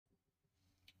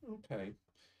Okay,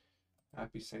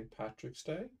 happy St. Patrick's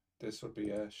Day. This will be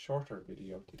a shorter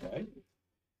video today.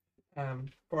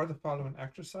 For the following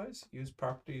exercise, use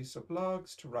properties of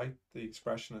logs to write the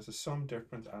expression as a sum,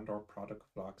 difference, and or product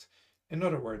of logs. In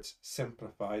other words,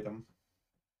 simplify them.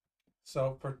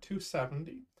 So for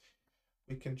 270,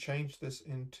 we can change this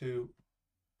into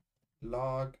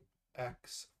log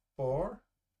x4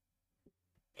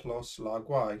 plus log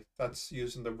y. That's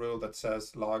using the rule that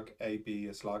says log AB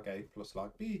is log A plus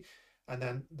log B, and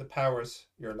then the powers,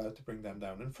 you're allowed to bring them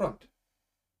down in front.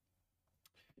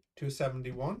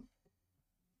 271,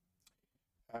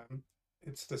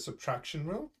 it's the subtraction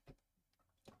rule.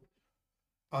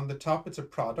 On the top, it's a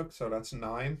product, so that's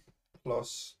 9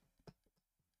 plus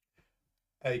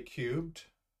a cubed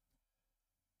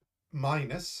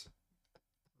minus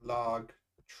log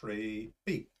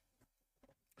 3b.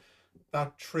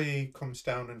 That 3 comes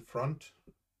down in front,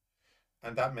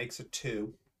 and that makes it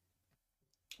 2.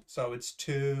 So it's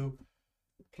 2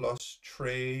 plus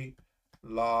 3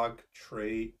 log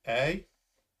 3a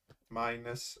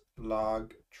minus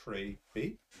log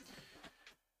 3b.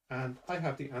 And I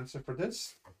have the answer for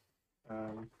this.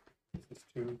 This is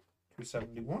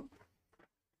 271.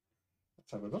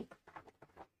 Let's have a look.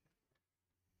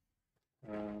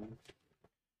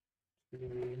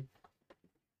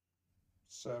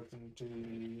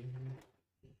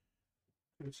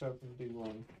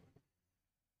 271.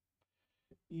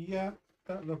 Yeah,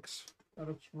 that looks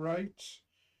right.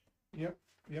 Yep.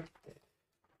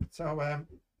 So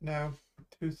now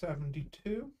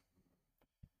 272,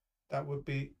 that would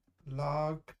be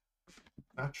natural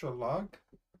log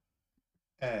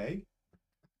A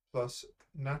plus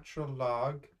natural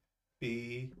log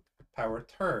B power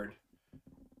third.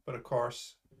 But of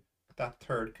course, that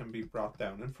third can be brought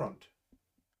down in front.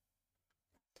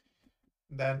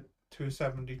 Then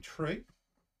 273.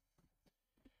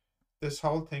 This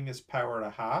whole thing is power a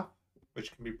half,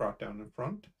 which can be brought down in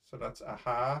front. So that's a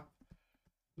half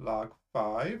log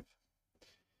 5.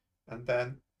 And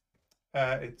then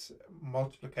it's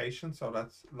multiplication. So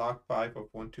that's log 5 of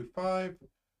 125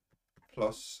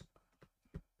 plus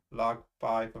log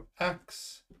 5 of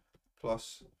x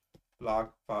plus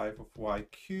log 5 of y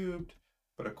cubed.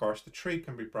 But of course, the 3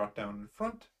 can be brought down in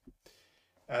front.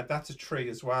 That's a 3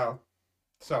 as well.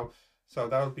 So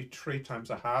that would be 3 times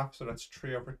a half. So that's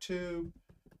 3 over 2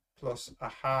 plus a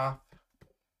half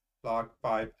log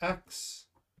 5x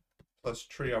plus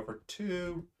 3 over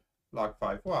 2 log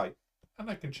 5y. And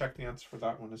I can check the answer for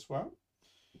that one as well.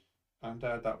 And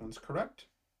that one's correct.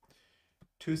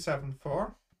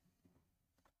 274.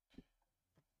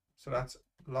 So that's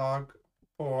log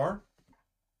 4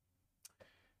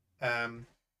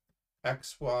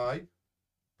 xy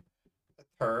a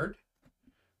third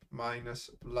minus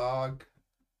log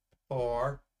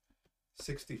 4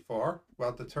 64.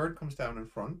 Well, the third comes down in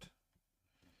front.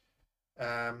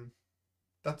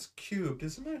 That's cubed,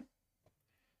 isn't it?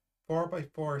 4 by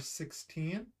 4 is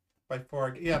 16 by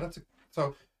 4. Yeah, that's a,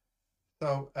 so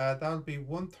that'll be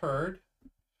 1/3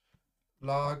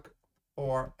 log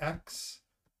 4x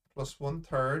plus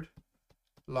 1/3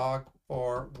 log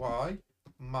 4y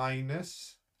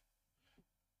minus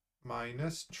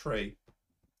 3.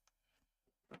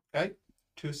 Okay,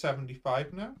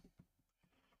 275 now.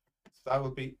 So that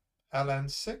will be ln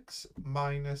 6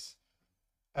 minus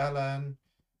ln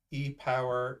e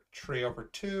power 3 over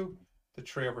 2. The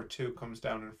 3 over 2 comes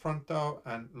down in front though,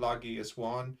 and log e is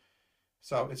 1.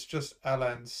 So it's just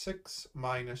ln 6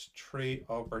 minus 3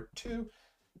 over 2.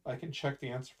 I can check the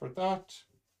answer for that.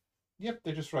 Yep,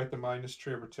 they just write the minus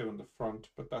 3 over 2 in the front,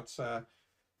 but that's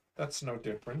no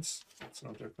difference. That's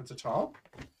no difference at all.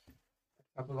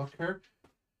 Have a look here.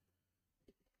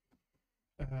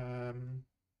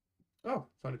 Oh,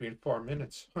 it's only been 4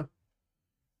 minutes.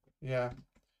 Yeah.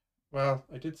 Well,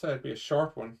 I did say it'd be a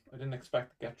short one. I didn't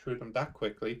expect to get through them that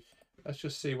quickly. Let's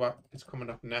just see what is coming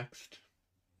up next.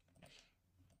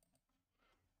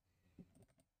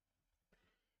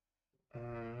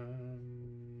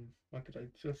 What did I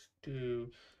just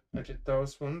do? I did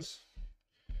those ones.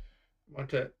 I want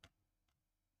to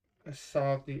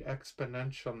solve the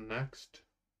exponential next.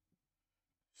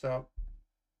 So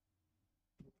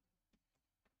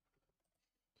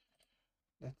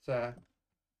let's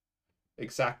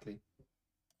exactly.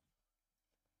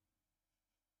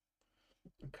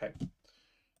 Okay,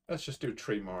 let's just do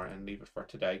 3 more and leave it for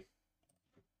today.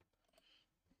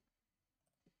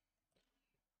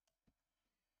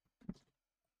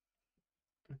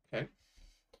 Okay.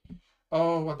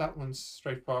 Oh, well, that one's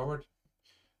straightforward.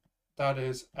 That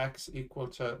is x equal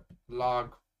to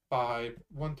log 5,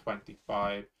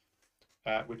 125,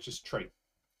 which is 3.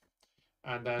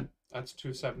 And then that's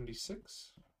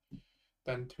 276.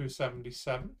 then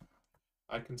 277.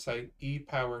 I can say e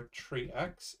power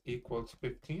 3x equals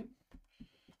 15.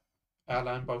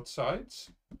 ln both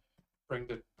sides. Bring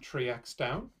the 3x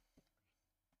down.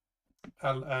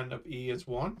 ln of e is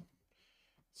 1.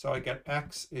 So I get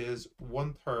x is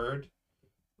 1/3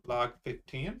 log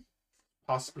 15.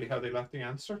 Possibly how they left the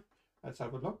answer. Let's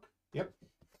have a look. Yep.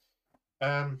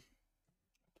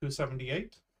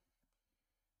 278.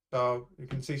 So you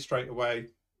can see straight away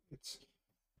it's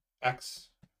x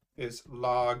is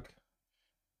log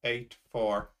 8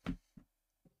 4.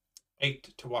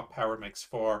 8 to what power makes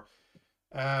 4?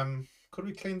 Could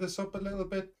we clean this up a little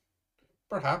bit?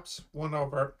 Perhaps 1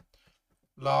 over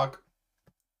log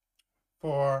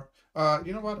 4.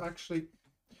 You know what? Actually,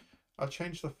 I'll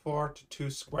change the 4 to 2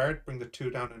 squared, bring the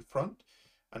 2 down in front,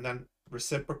 and then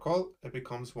reciprocal, it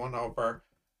becomes 1 over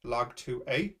log 2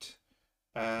 8,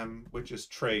 which is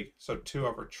 3. So 2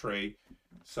 over 3.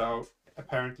 So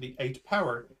apparently 8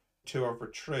 power 2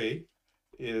 over 3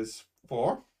 is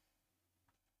 4.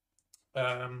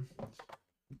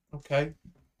 Okay.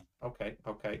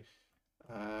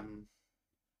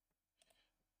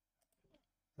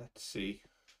 Let's see.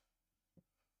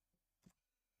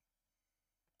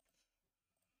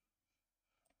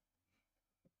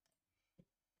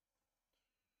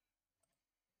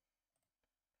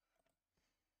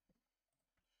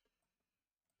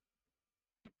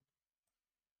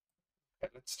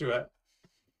 Okay, let's do it.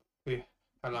 See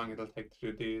how long it'll take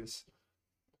to do these.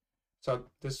 So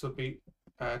this will be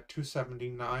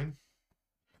 279.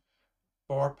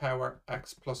 4 power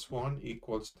x plus 1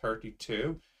 equals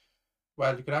 32.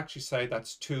 Well, you could actually say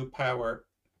that's 2 power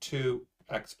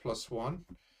 2x plus 1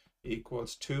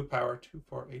 equals 2 power 2,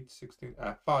 4, 8, 16,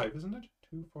 5, isn't it?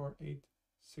 2, 4, 8,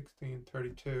 16,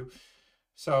 32.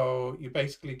 So you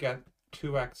basically get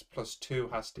 2x plus 2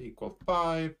 has to equal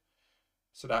 5.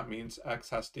 So that means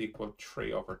x has to equal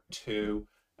 3 over 2.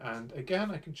 And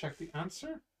again, I can check the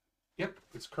answer. Yep,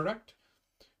 it's correct.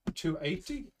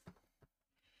 280.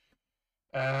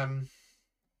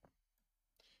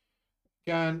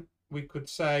 Again, we could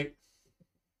say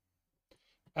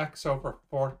x over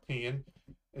 14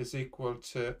 is equal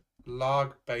to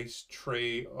log base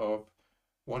 3 of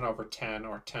 1 over 10,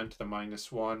 or 10 to the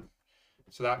minus 1.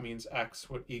 So that means x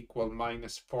would equal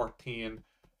minus 14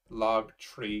 log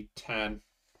 3 10.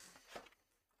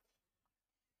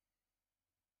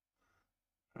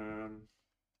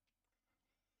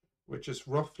 Which is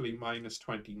roughly minus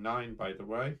 29, by the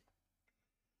way.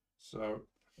 So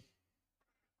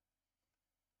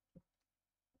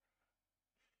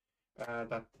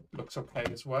that looks okay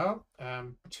as well.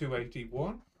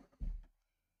 281.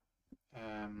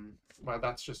 Well,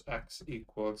 that's just x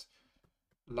equals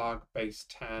log base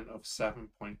 10 of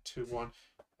 7.21.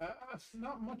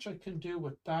 Not much I can do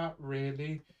with that,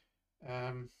 really.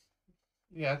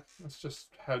 Yeah, that's just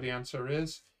how the answer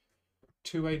is.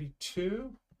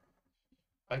 282.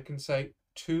 I can say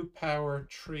 2 power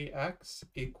 3x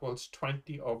equals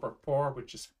 20 over 4,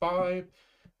 which is 5,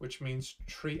 which means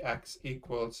 3x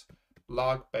equals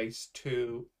log base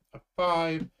 2 of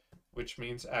 5, which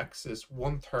means x is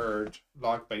 1/3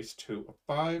 log base 2 of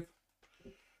 5.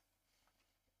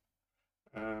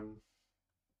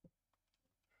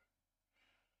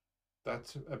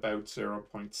 That's about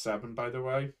 0.7, by the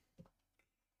way.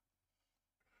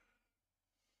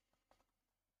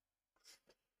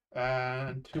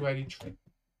 And 283.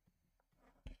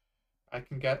 I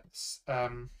can get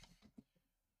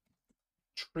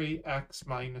 3x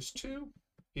minus 2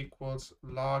 equals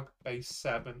log base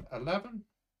 7 11.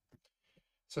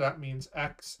 So that means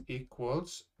x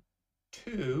equals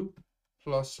 2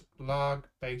 plus log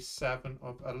base 7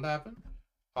 of 11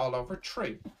 all over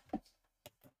 3.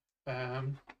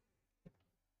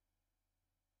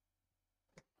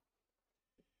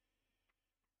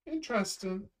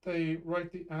 Interesting, they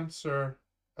write the answer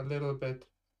a little bit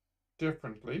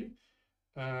differently.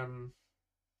 I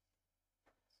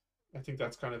think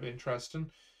that's kind of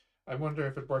interesting. I wonder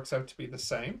if it works out to be the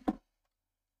same.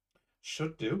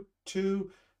 Should do.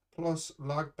 2 plus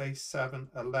log base 7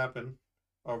 11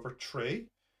 over 3.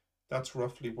 That's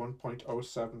roughly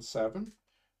 1.077.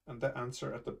 And the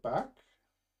answer at the back,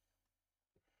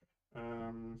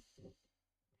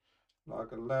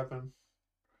 log 11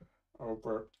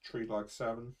 over 3 log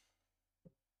 7.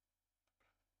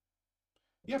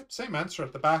 Yep, same answer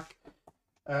at the back.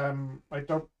 I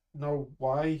don't know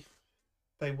why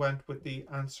they went with the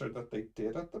answer that they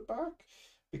did at the back,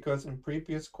 because in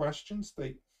previous questions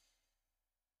they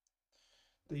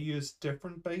used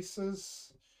different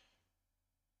bases.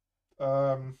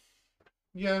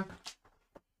 Yeah,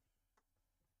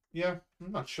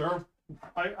 I'm not sure.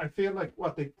 I feel like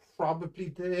what they probably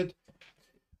did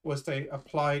was they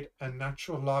applied a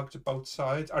natural log to both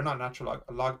sides, or not natural log,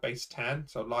 a log base 10.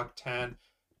 So log 10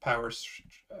 powers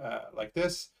like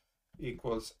this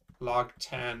equals log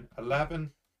 10,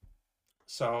 11.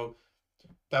 So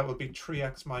that will be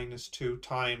 3x minus 2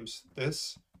 times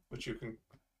this, which you can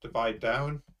divide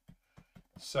down.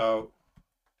 So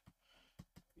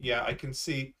yeah, I can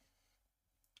see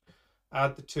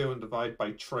add the 2 and divide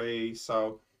by 3.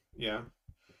 So yeah,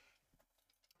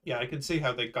 I can see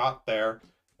how they got there.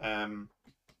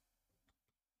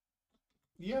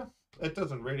 Yeah, it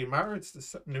doesn't really matter.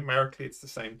 Numerically, it's the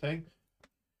same thing.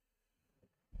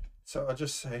 So I'll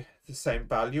just say the same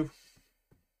value.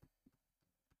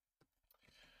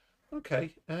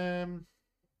 Okay.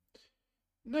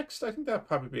 Next, I think that'll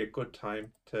probably be a good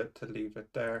time to leave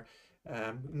it there.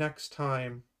 Next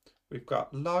time, we've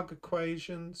got log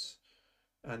equations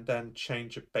and then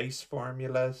change of base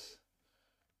formulas.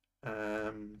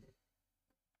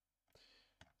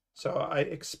 So I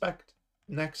expect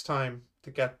next time to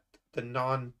get the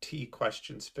non-T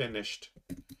questions finished.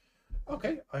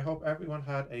 Okay, I hope everyone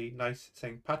had a nice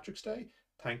St. Patrick's Day.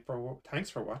 Thanks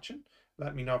for watching.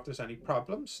 Let me know if there's any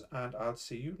problems, and I'll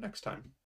see you next time.